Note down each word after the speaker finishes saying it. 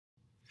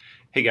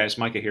Hey guys,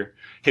 Micah here.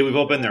 Hey, we've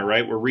all been there,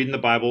 right? We're reading the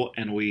Bible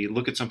and we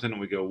look at something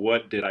and we go,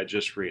 what did I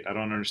just read? I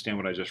don't understand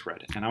what I just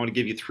read. And I want to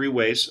give you three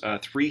ways,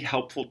 three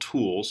helpful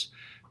tools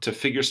to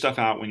figure stuff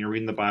out when you're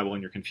reading the Bible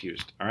and you're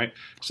confused, all right?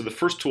 So the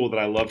first tool that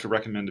I love to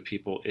recommend to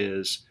people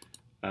is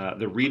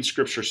the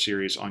ReadScripture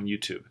series on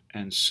YouTube.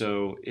 And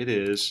so it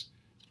is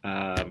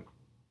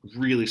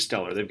really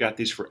stellar. They've got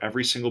these for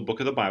every single book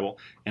of the Bible,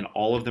 and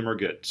all of them are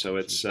good. So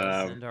it's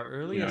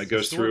it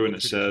goes through and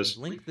it says,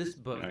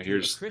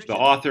 here's the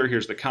author,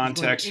 here's the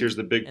context, here's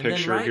the big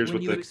picture, here's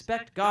what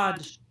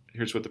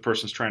the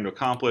person's trying to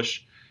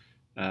accomplish.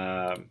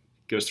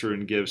 Goes through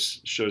and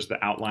shows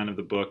the outline of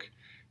the book,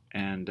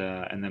 and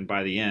then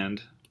by the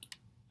end,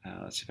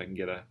 let's see if I can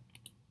get a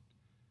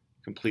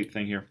complete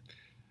thing here.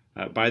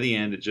 By the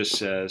end, it just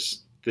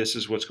says, this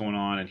is what's going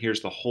on, and here's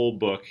the whole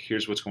book,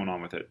 here's what's going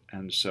on with it.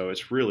 And so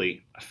it's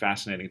really a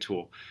fascinating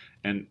tool.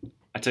 And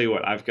I tell you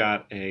what, I've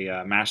got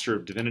a Master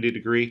of Divinity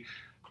degree.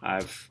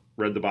 I've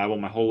read the Bible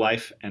my whole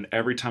life, and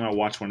every time I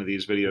watch one of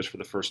these videos for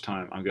the first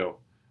time, I go,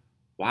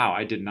 wow,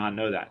 I did not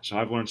know that. So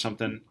I've learned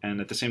something, and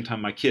at the same time,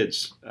 my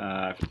kids,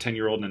 a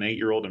 10-year-old and an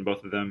 8-year-old, and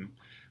both of them,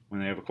 when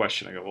they have a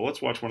question, I go, well,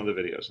 let's watch one of the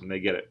videos, and they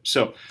get it.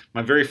 So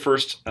my very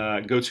first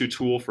go-to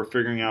tool for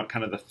figuring out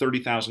kind of the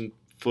 30,000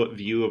 foot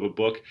view of a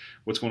book,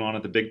 what's going on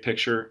at the big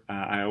picture,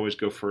 I always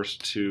go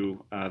first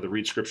to the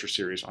ReadScripture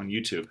series on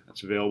YouTube.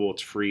 It's available,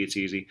 it's free, it's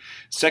easy.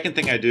 Second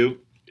thing I do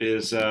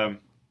is I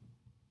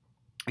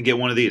get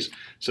one of these.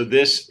 So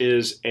this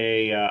is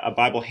a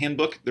Bible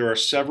handbook. There are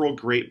several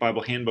great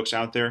Bible handbooks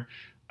out there.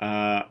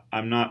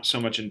 I'm not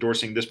so much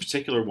endorsing this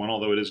particular one,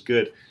 although it is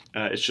good.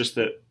 It's just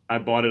that I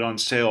bought it on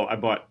sale. I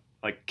bought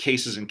like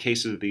cases and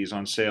cases of these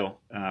on sale.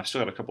 I've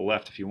still got a couple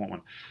left if you want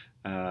one.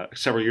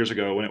 Several years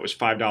ago when it was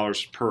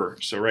 $5 per.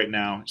 So right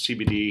now,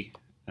 CBD,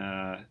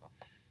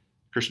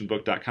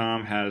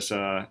 ChristianBook.com has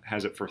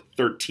it for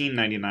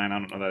 $13.99. I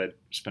don't know that I'd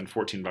spend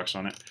 $14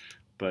 on it,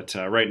 but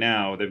right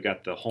now they've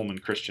got the Holman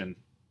Christian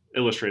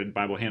Illustrated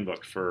Bible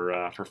Handbook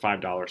for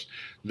 $5.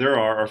 There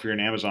are, or if you're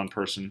an Amazon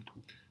person,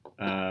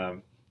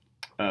 there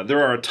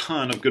are a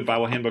ton of good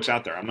Bible handbooks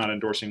out there. I'm not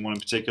endorsing one in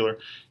particular.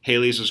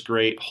 Haley's is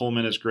great,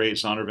 Holman is great,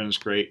 Zondervan is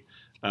great.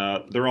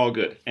 They're all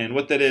good, and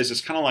what that is, it's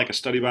kind of like a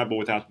study Bible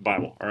without the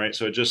Bible. All right,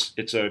 so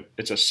it's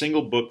a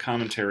single book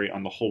commentary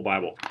on the whole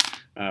Bible.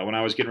 When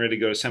I was getting ready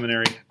to go to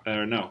seminary,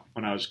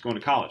 when I was going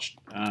to college,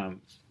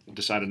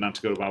 decided not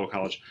to go to Bible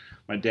college.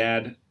 My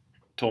dad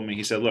told me,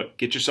 he said, "Look,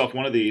 get yourself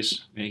one of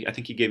these." I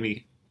think he gave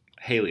me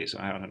Haley's.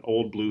 I had an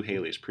old blue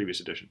Haley's,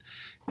 previous edition,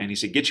 and he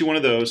said, "Get you one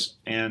of those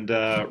and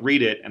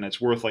read it, and it's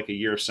worth like a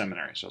year of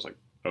seminary." So I was like,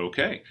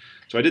 "Okay."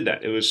 So I did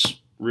that. It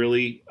was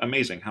really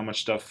amazing how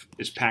much stuff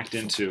is packed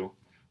into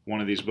one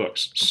of these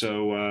books.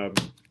 So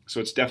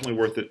it's definitely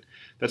worth it.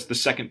 That's the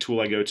second tool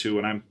I go to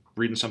when I'm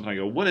reading something. I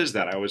go, what is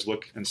that? I always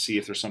look and see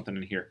if there's something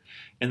in here.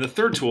 And the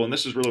third tool, and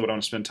this is really what I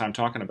want to spend time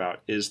talking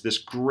about, is this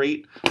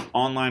great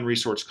online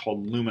resource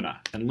called Lumina.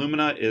 And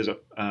Lumina is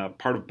a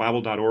part of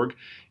Bible.org.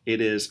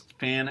 It is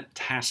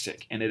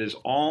fantastic, and it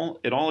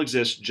all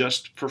exists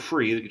just for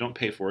free. You don't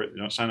pay for it. You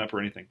don't sign up or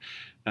anything.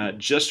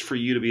 Just for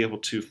you to be able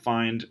to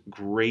find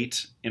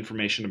great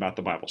information about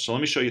the Bible. So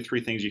let me show you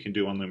three things you can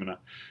do on Lumina,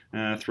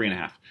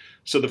 3.5.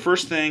 So the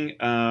first thing,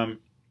 I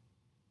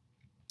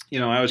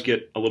always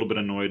get a little bit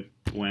annoyed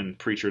when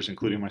preachers,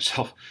 including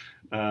myself,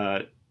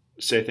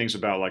 say things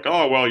about like,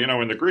 oh, well,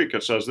 in the Greek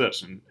it says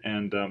this.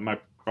 And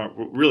what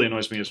really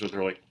annoys me is when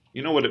they're like,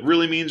 you know what it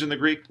really means in the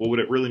Greek? Well, what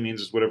it really means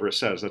is whatever it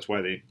says. That's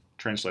why they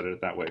translated it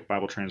that way.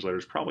 Bible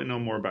translators probably know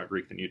more about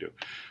Greek than you do.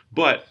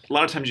 But a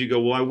lot of times you go,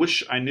 well, I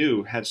wish I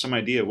had some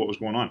idea of what was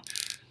going on.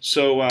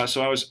 So I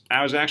was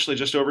actually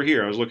just over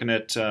here. I was looking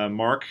at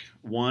Mark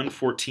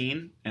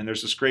 1:14, and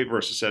there's this great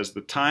verse. It says,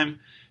 the time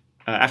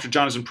after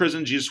John is in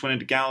prison, Jesus went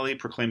into Galilee,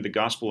 proclaimed the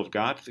gospel of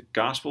God. The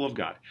gospel of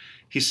God.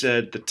 He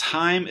said, the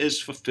time is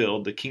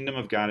fulfilled, the kingdom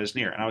of God is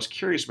near. And I was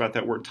curious about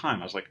that word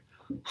time. I was like,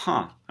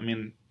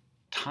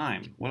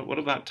 time. What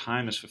about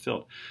time is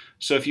fulfilled?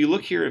 So if you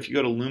look here, if you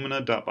go to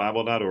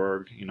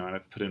lumina.bible.org, I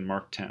put in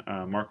Mark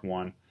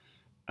 1.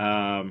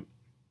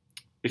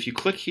 If you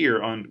click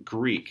here on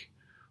Greek,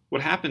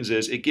 what happens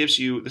is it gives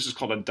you, this is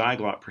called a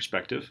diglot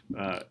perspective.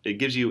 It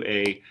gives you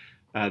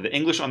the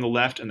English on the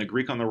left and the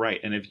Greek on the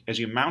right. And as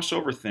you mouse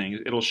over things,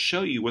 it'll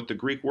show you what the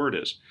Greek word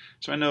is.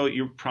 So I know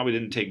you probably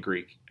didn't take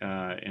Greek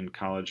in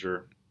college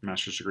or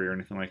master's degree or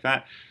anything like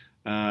that.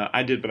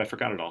 I did, but I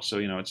forgot it all. So,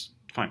 it's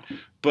fine.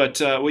 But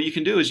what you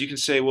can do is you can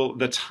say, well,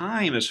 the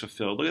time is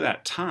fulfilled. Look at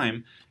that,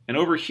 time. And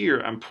over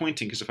here, I'm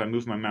pointing because if I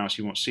move my mouse,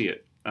 you won't see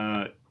it.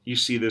 You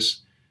see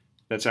this,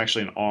 that's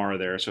actually an R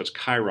there. So it's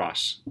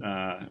kairos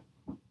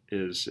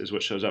is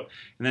what shows up.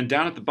 And then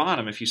down at the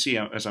bottom, if you see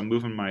as I'm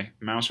moving my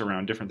mouse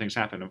around, different things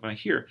happen. If I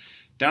here,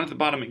 down at the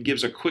bottom, it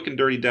gives a quick and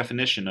dirty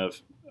definition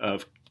of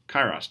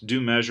kairos,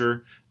 due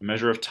measure, a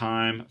measure of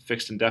time,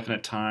 fixed and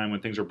definite time,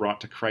 when things are brought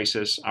to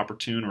crisis,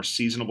 opportune or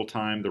seasonable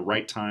time, the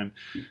right time.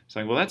 It's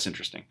like, well, that's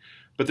interesting.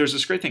 But there's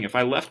this great thing. If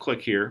I left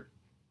click here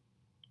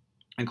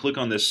and click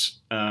on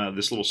this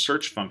little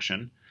search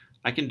function,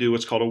 I can do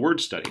what's called a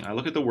word study. I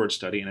look at the word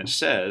study, and it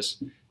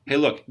says hey,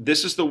 look,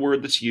 this is the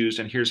word that's used,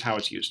 and here's how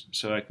it's used.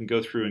 So I can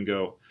go through and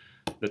go,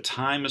 the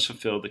time is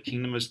fulfilled, the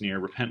kingdom is near,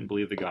 repent and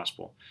believe the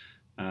gospel.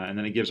 And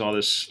then it gives all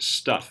this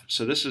stuff.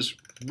 So this is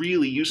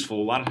really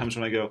useful. A lot of times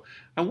when I go,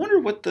 I wonder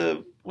what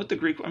the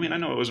Greek, I mean, I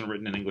know it wasn't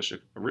written in English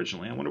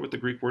originally. I wonder what the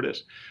Greek word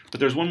is. But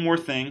there's one more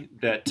thing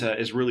that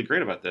is really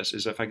great about this,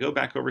 is if I go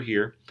back over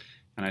here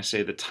and I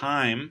say the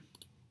time,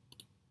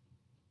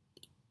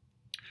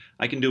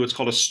 I can do what's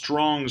called a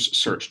Strong's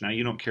search. Now,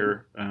 you don't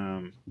care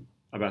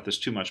about this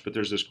too much, but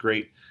there's this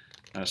great,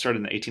 started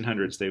in the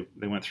 1800s,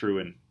 they went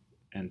through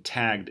and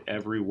tagged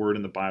every word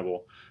in the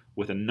Bible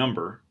with a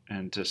number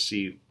and to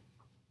see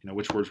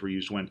which words were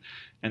used when.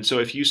 And so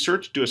if you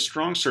do a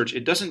strong search,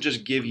 it doesn't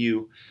just give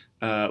you,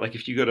 like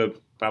if you go to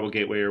Bible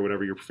Gateway or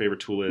whatever your favorite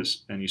tool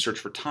is, and you search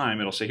for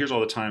time, it'll say, here's all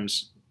the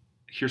times,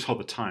 here's all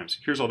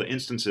the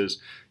instances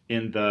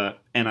in the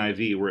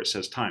NIV where it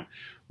says time.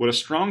 What a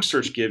strong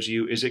search gives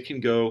you is it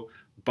can go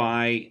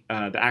by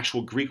the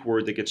actual Greek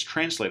word that gets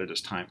translated as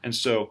time. And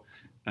so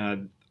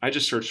I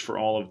just searched for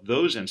all of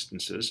those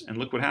instances, and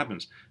look what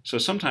happens. So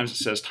sometimes it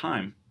says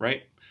time,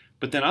 right?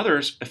 But then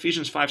others,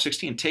 Ephesians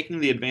 5:16, taking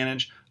the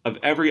advantage of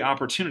every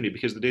opportunity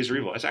because the days are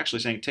evil. It's actually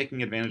saying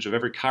taking advantage of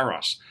every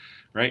kairos,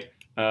 right?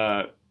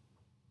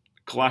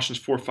 Colossians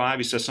 4:5,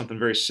 he says something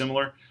very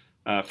similar.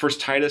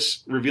 First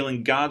Titus,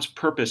 revealing God's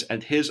purpose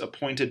at his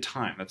appointed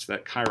time. That's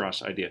that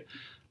kairos idea.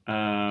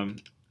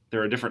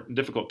 There are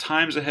difficult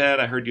times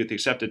ahead. I heard you at the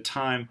accepted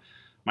time.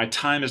 My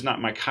time is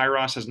not, my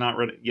kairos has not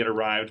yet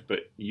arrived,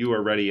 but you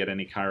are ready at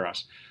any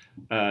kairos.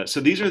 So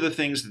these are the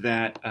things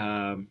that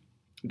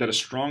that a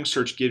strong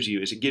search gives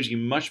you. Is it gives you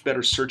much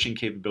better searching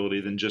capability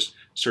than just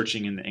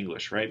searching in the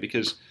English, right?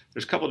 Because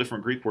there's a couple of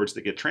different Greek words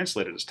that get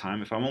translated as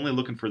time. If I'm only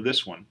looking for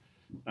this one,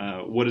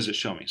 what does it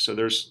show me? So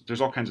there's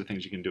all kinds of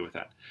things you can do with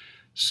that.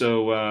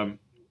 So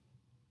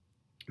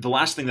the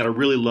last thing that I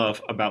really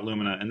love about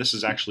Lumina, and this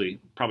is actually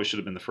probably should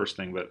have been the first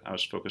thing, but I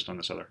was focused on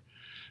this other.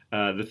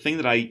 The thing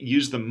that I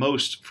use the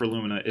most for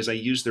Lumina is I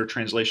use their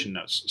translation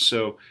notes.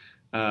 So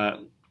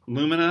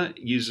Lumina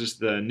uses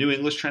the New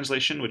English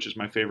Translation, which is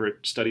my favorite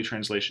study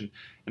translation.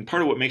 And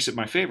part of what makes it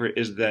my favorite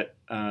is that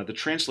the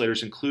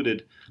translators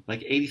included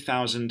like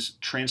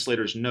 80,000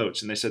 translators'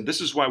 notes. And they said, this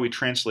is why we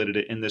translated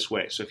it in this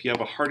way. So if you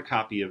have a hard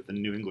copy of the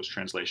New English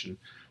Translation,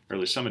 or at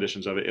least some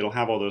editions of it, it'll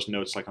have all those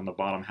notes like on the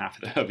bottom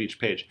half of each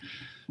page.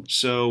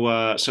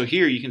 So, so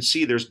here you can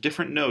see there's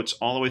different notes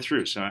all the way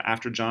through. So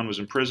after John was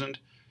imprisoned,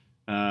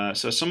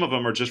 so some of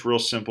them are just real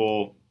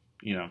simple,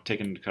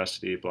 taken into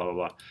custody, blah, blah,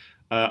 blah.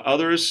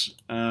 Others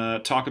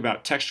talk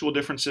about textual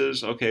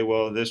differences. Okay,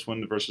 well, this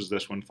one versus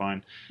this one,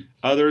 fine.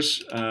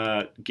 Others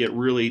get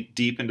really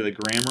deep into the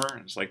grammar.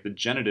 It's like the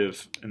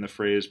genitive in the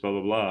phrase blah,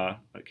 blah, blah.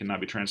 It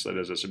cannot be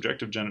translated as a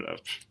subjective genitive.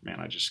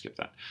 Man, I just skipped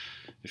that.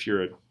 If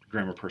you're a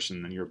grammar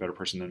person, then you're a better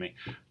person than me.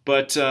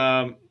 But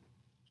I'm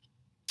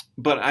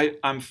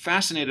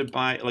fascinated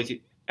by,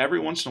 like, every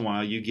once in a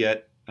while you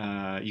get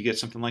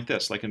something like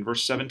this. Like in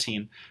verse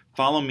 17,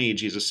 follow me,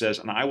 Jesus says,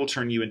 and I will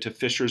turn you into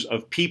fishers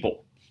of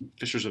people.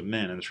 Fishers of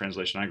men in the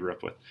translation I grew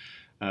up with.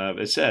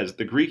 It says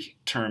the Greek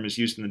term is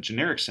used in the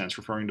generic sense,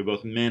 referring to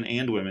both men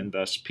and women,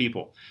 thus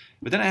people.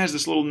 But then it has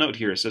this little note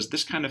here. It says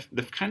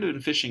the kind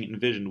of fishing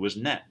envisioned was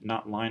net,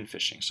 not line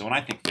fishing. So when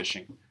I think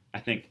fishing, I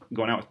think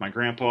going out with my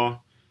grandpa,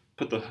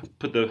 put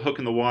the hook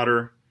in the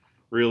water,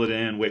 reel it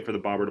in, wait for the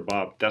bobber to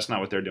bob. That's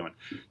not what they're doing.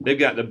 They've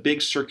got the big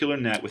circular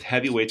net with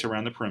heavy weights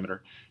around the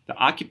perimeter. The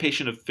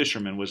occupation of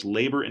fishermen was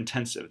labor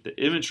intensive. The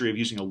imagery of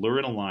using a lure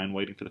and a line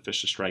waiting for the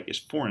fish to strike is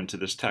foreign to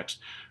this text.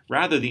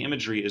 Rather, the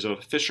imagery is of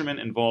a fisherman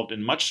involved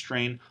in much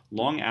strain,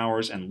 long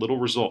hours, and little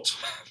results.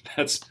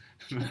 That's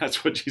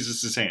what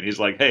Jesus is saying. He's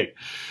like, hey,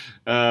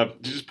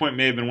 Jesus' point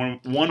may have been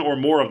one or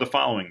more of the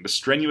following: the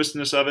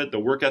strenuousness of it, the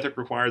work ethic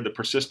required, the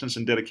persistence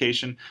and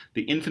dedication,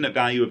 the infinite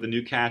value of the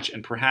new catch,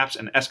 and perhaps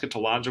an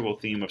eschatological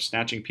theme of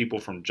snatching people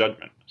from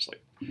judgment. It's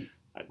like,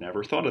 I'd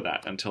never thought of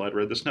that until I'd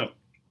read this note.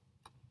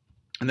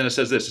 And then it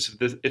says this: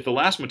 if the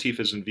last motif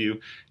is in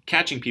view,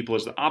 catching people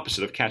is the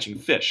opposite of catching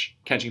fish.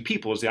 Catching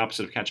people is the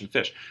opposite of catching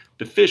fish.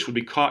 The fish would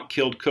be caught,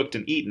 killed, cooked,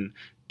 and eaten.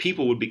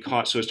 People would be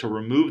caught so as to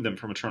remove them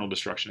from eternal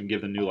destruction and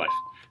give them new life.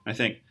 And I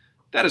think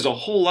that is a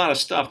whole lot of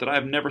stuff that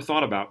I've never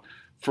thought about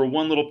for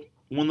one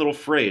little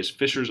phrase: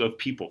 fishers of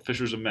people,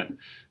 fishers of men.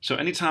 So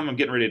anytime I'm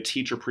getting ready to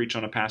teach or preach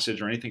on a passage,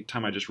 or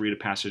anytime I just read a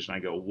passage and I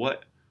go,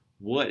 what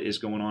is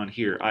going on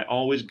here? I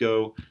always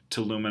go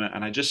to Lumina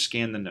and I just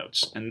scan the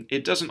notes, and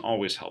it doesn't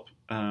always help.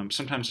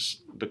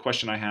 Sometimes the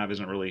question I have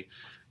isn't really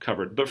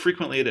covered, but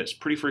frequently it is.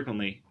 Pretty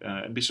frequently,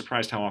 I'd be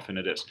surprised how often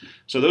it is.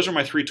 So those are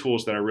my 3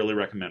 tools that I really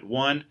recommend.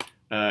 One,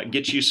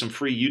 get you some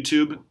free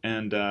YouTube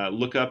and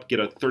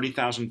get a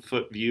 30,000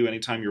 foot view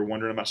anytime you're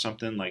wondering about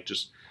something. Like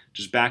just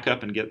back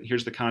up and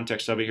here's the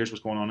context of it. Here's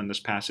what's going on in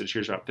this passage.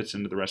 Here's how it fits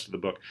into the rest of the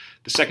book.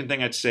 The second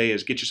thing I'd say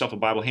is get yourself a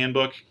Bible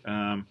handbook.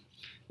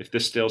 If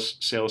this sale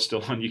is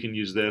still on, you can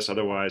use this.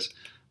 Otherwise,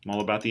 I'm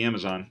all about the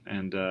Amazon,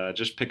 and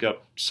just pick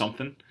up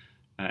something.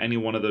 Any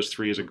one of those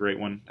 3 is a great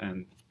one,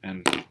 and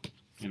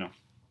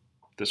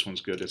this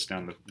one's good. It's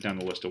down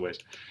the list of ways.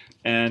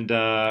 And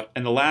the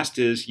last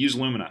is use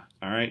Lumina.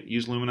 All right,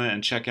 use Lumina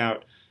and check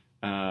out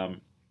the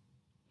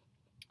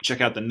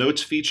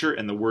notes feature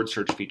and the word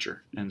search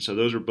feature. And so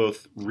those are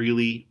both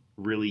really,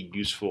 really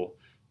useful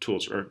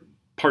tools, or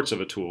parts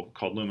of a tool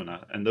called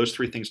Lumina. And those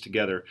three things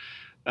together,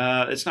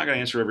 it's not going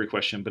to answer every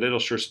question, but it'll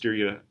sure steer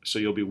you so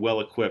you'll be well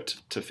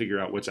equipped to figure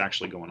out what's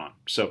actually going on.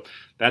 So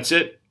that's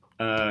it.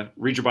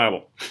 Read your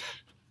Bible.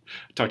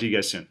 Talk to you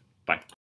guys soon. Bye.